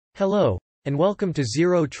Hello, and welcome to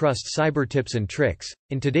Zero Trust Cyber Tips and Tricks.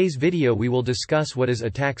 In today's video we will discuss what is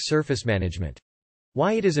Attack Surface Management,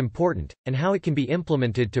 why it is important, and how it can be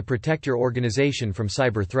implemented to protect your organization from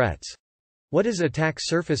cyber threats. What is Attack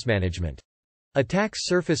Surface Management? Attack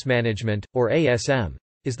Surface Management, or ASM,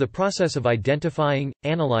 is the process of identifying,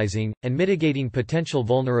 analyzing, and mitigating potential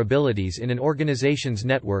vulnerabilities in an organization's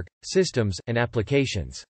network, systems, and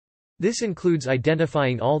applications. This includes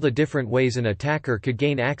identifying all the different ways an attacker could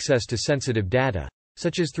gain access to sensitive data,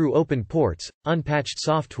 such as through open ports, unpatched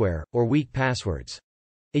software, or weak passwords.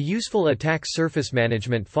 A useful attack surface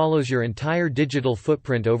management follows your entire digital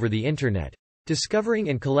footprint over the Internet, discovering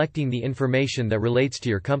and collecting the information that relates to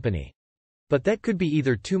your company. But that could be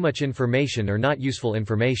either too much information or not useful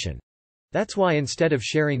information. That's why instead of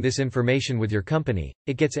sharing this information with your company,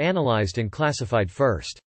 it gets analyzed and classified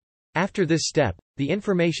first. After this step, the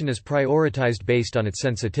information is prioritized based on its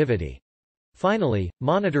sensitivity. Finally,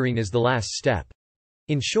 monitoring is the last step.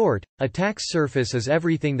 In short, attack surface is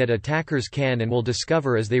everything that attackers can and will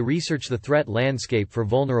discover as they research the threat landscape for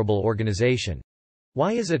vulnerable organization.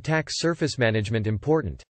 Why is attack surface management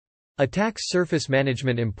important? Attack surface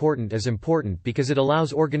management is important because it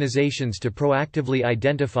allows organizations to proactively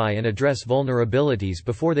identify and address vulnerabilities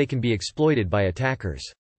before they can be exploited by attackers.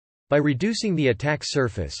 By reducing the attack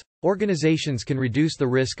surface, organizations can reduce the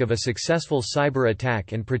risk of a successful cyber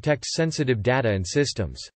attack and protect sensitive data and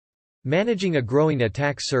systems. Managing a growing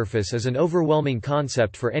attack surface is an overwhelming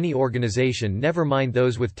concept for any organization, never mind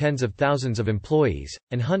those with tens of thousands of employees,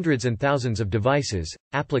 and hundreds and thousands of devices,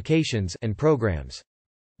 applications, and programs.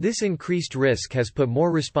 This increased risk has put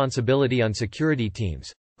more responsibility on security teams,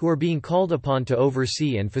 who are being called upon to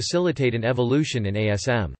oversee and facilitate an evolution in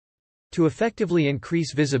ASM. To effectively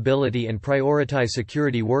increase visibility and prioritize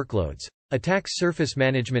security workloads, Attack Surface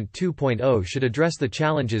Management 2.0 should address the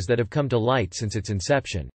challenges that have come to light since its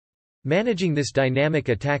inception. Managing this dynamic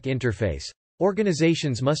attack interface,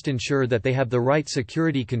 organizations must ensure that they have the right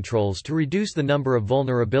security controls to reduce the number of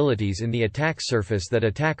vulnerabilities in the attack surface that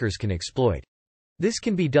attackers can exploit. This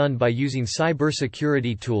can be done by using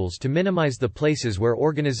cybersecurity tools to minimize the places where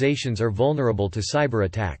organizations are vulnerable to cyber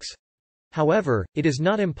attacks. However, it is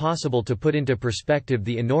not impossible to put into perspective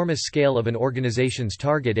the enormous scale of an organization's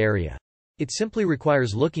target area. It simply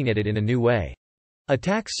requires looking at it in a new way.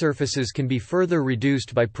 Attack surfaces can be further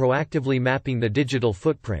reduced by proactively mapping the digital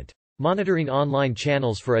footprint, monitoring online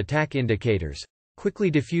channels for attack indicators, quickly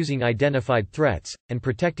diffusing identified threats, and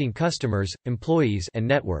protecting customers, employees, and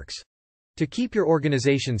networks. To keep your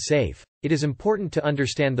organization safe, it is important to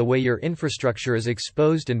understand the way your infrastructure is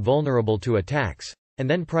exposed and vulnerable to attacks, and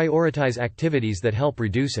then prioritize activities that help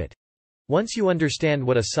reduce it. Once you understand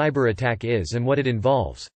what a cyber attack is and what it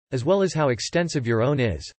involves, as well as how extensive your own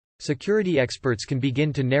is, security experts can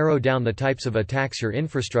begin to narrow down the types of attacks your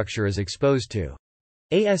infrastructure is exposed to.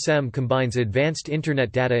 ASM combines advanced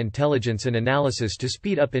Internet data intelligence and analysis to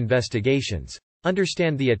speed up investigations,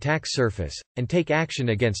 understand the attack surface, and take action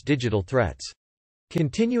against digital threats.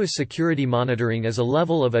 Continuous security monitoring is a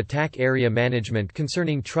level of attack area management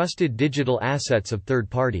concerning trusted digital assets of third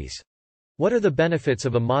parties. What are the benefits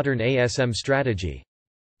of a modern ASM strategy?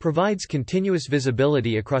 Provides continuous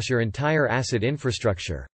visibility across your entire asset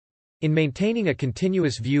infrastructure. In maintaining a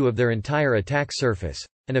continuous view of their entire attack surface,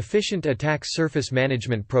 an efficient attack surface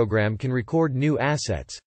management program can record new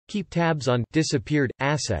assets, keep tabs on disappeared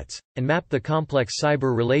assets, and map the complex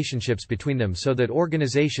cyber relationships between them so that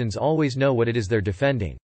organizations always know what it is they're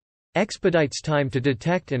defending. Expedites time to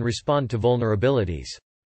detect and respond to vulnerabilities.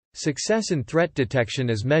 Success in threat detection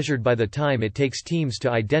is measured by the time it takes teams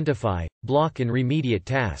to identify, block, and remediate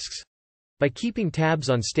tasks. By keeping tabs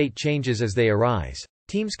on state changes as they arise,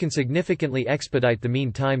 teams can significantly expedite the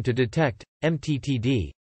mean time to detect,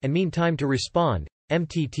 MTTD, and mean time to respond,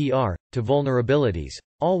 MTTR, to vulnerabilities,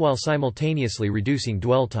 all while simultaneously reducing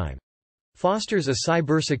dwell time. Fosters a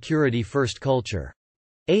cybersecurity-first culture.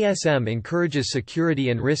 ASM encourages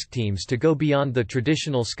security and risk teams to go beyond the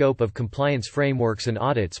traditional scope of compliance frameworks and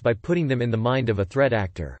audits by putting them in the mind of a threat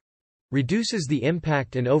actor. Reduces the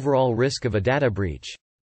impact and overall risk of a data breach.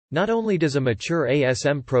 Not only does a mature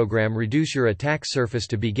ASM program reduce your attack surface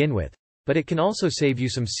to begin with, but it can also save you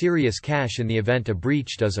some serious cash in the event a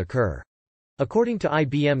breach does occur. According to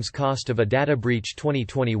IBM's Cost of a Data Breach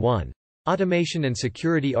 2021, automation and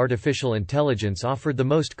security artificial intelligence offered the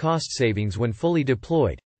most cost savings when fully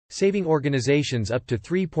deployed, saving organizations up to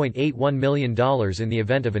 $3.81 million in the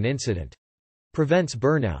event of an incident. Prevents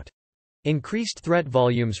burnout. Increased threat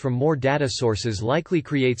volumes from more data sources likely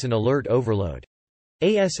creates an alert overload.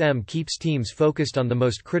 ASM keeps teams focused on the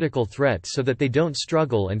most critical threats so that they don't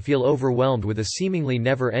struggle and feel overwhelmed with a seemingly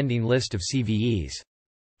never-ending list of CVEs.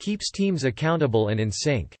 Keeps teams accountable and in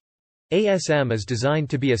sync. ASM is designed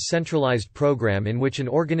to be a centralized program in which an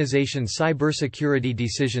organization's cybersecurity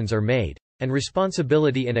decisions are made, and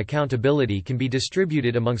responsibility and accountability can be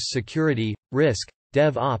distributed amongst security, risk,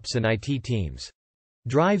 DevOps and IT teams.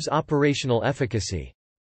 Drives operational efficacy.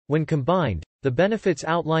 When combined, the benefits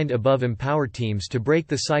outlined above empower teams to break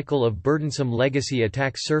the cycle of burdensome legacy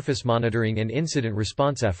attack surface monitoring and incident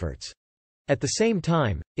response efforts. At the same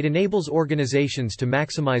time, it enables organizations to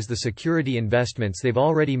maximize the security investments they've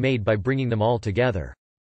already made by bringing them all together.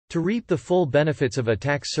 To reap the full benefits of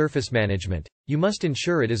attack surface management, you must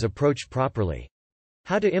ensure it is approached properly.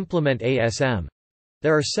 How to implement ASM?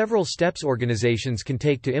 There are several steps organizations can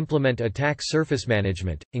take to implement attack surface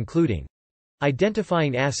management, including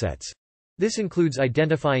identifying assets. This includes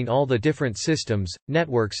identifying all the different systems,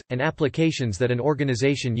 networks, and applications that an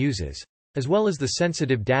organization uses, as well as the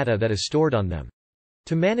sensitive data that is stored on them.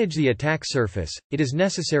 To manage the attack surface, it is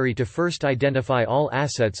necessary to first identify all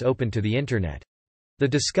assets open to the Internet. The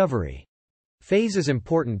discovery phase is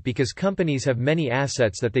important because companies have many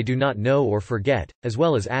assets that they do not know or forget, as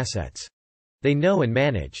well as assets they know and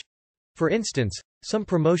manage. For instance, some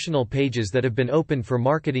promotional pages that have been opened for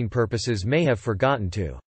marketing purposes may have forgotten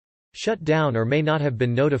to shut down or may not have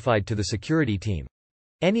been notified to the security team.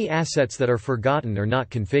 Any assets that are forgotten or not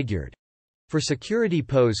configured for security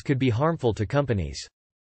pose could be harmful to companies,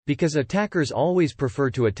 because attackers always prefer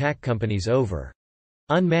to attack companies over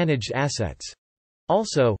unmanaged assets.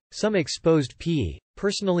 Also, some exposed PE,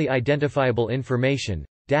 personally identifiable information,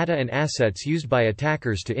 data and assets used by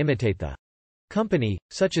attackers to imitate the company,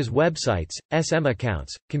 such as websites, SM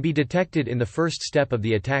accounts, can be detected in the first step of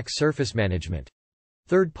the attack surface management.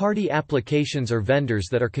 Third-party applications or vendors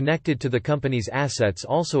that are connected to the company's assets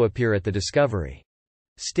also appear at the discovery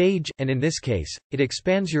stage, and in this case, it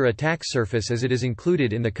expands your attack surface as it is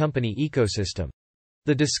included in the company ecosystem.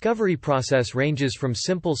 The discovery process ranges from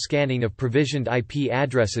simple scanning of provisioned IP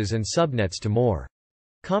addresses and subnets to more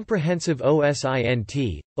comprehensive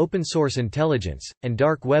OSINT, open-source intelligence, and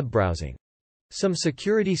dark web browsing. Some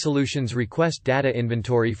security solutions request data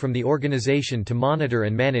inventory from the organization to monitor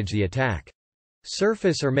and manage the attack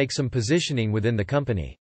surface or make some positioning within the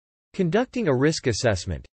company. Conducting a risk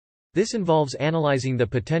assessment. This involves analyzing the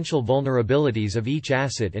potential vulnerabilities of each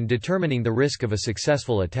asset and determining the risk of a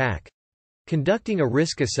successful attack. Conducting a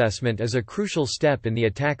risk assessment is a crucial step in the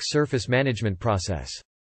attack surface management process.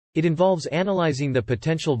 It involves analyzing the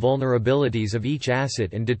potential vulnerabilities of each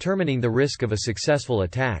asset and determining the risk of a successful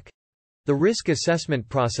attack. The risk assessment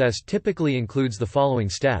process typically includes the following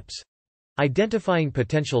steps. Identifying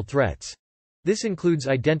potential threats. This includes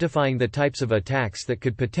identifying the types of attacks that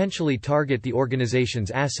could potentially target the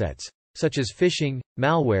organization's assets, such as phishing,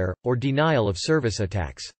 malware, or denial of service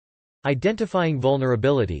attacks. Identifying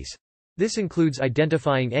vulnerabilities. This includes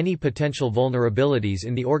identifying any potential vulnerabilities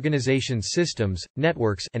in the organization's systems,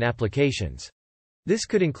 networks, and applications. This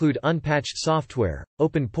could include unpatched software,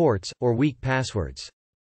 open ports, or weak passwords.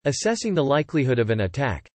 Assessing the likelihood of an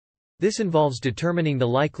attack. This involves determining the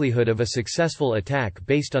likelihood of a successful attack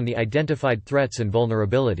based on the identified threats and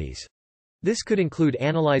vulnerabilities. This could include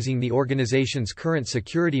analyzing the organization's current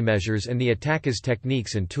security measures and the attacker's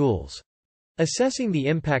techniques and tools. Assessing the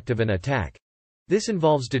impact of an attack. This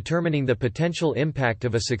involves determining the potential impact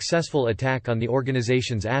of a successful attack on the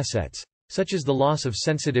organization's assets, such as the loss of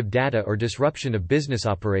sensitive data or disruption of business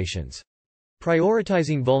operations.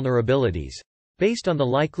 Prioritizing vulnerabilities. Based on the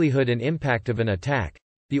likelihood and impact of an attack,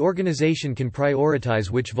 the organization can prioritize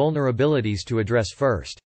which vulnerabilities to address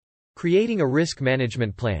first. Creating a risk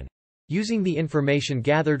management plan. Using the information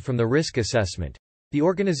gathered from the risk assessment, the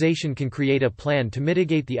organization can create a plan to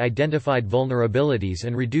mitigate the identified vulnerabilities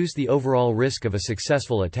and reduce the overall risk of a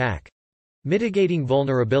successful attack. Mitigating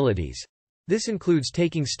vulnerabilities. This includes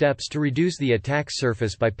taking steps to reduce the attack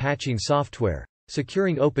surface by patching software,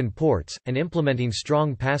 securing open ports, and implementing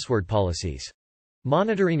strong password policies.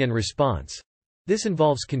 Monitoring and response. This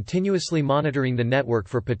involves continuously monitoring the network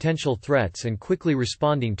for potential threats and quickly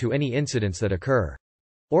responding to any incidents that occur.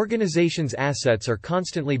 Organizations' assets are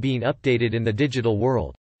constantly being updated in the digital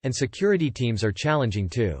world, and security teams are challenging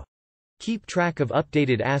to keep track of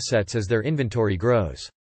updated assets as their inventory grows.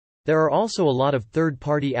 There are also a lot of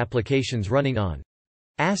third-party applications running on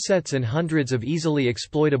assets, and hundreds of easily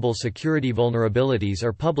exploitable security vulnerabilities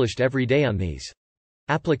are published every day on these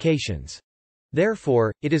applications.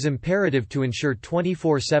 Therefore, it is imperative to ensure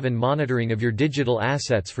 24/7 monitoring of your digital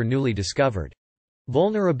assets for newly discovered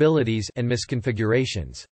vulnerabilities and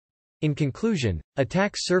misconfigurations. In conclusion,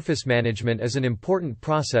 attack surface management is an important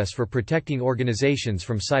process for protecting organizations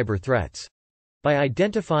from cyber threats. By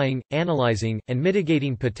identifying, analyzing, and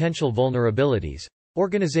mitigating potential vulnerabilities,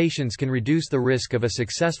 Organizations can reduce the risk of a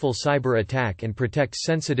successful cyber attack and protect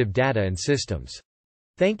sensitive data and systems.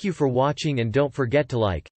 Thank you for watching, and don't forget to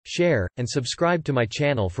like, share, and subscribe to my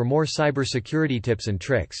channel for more cybersecurity tips and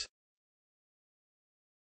tricks.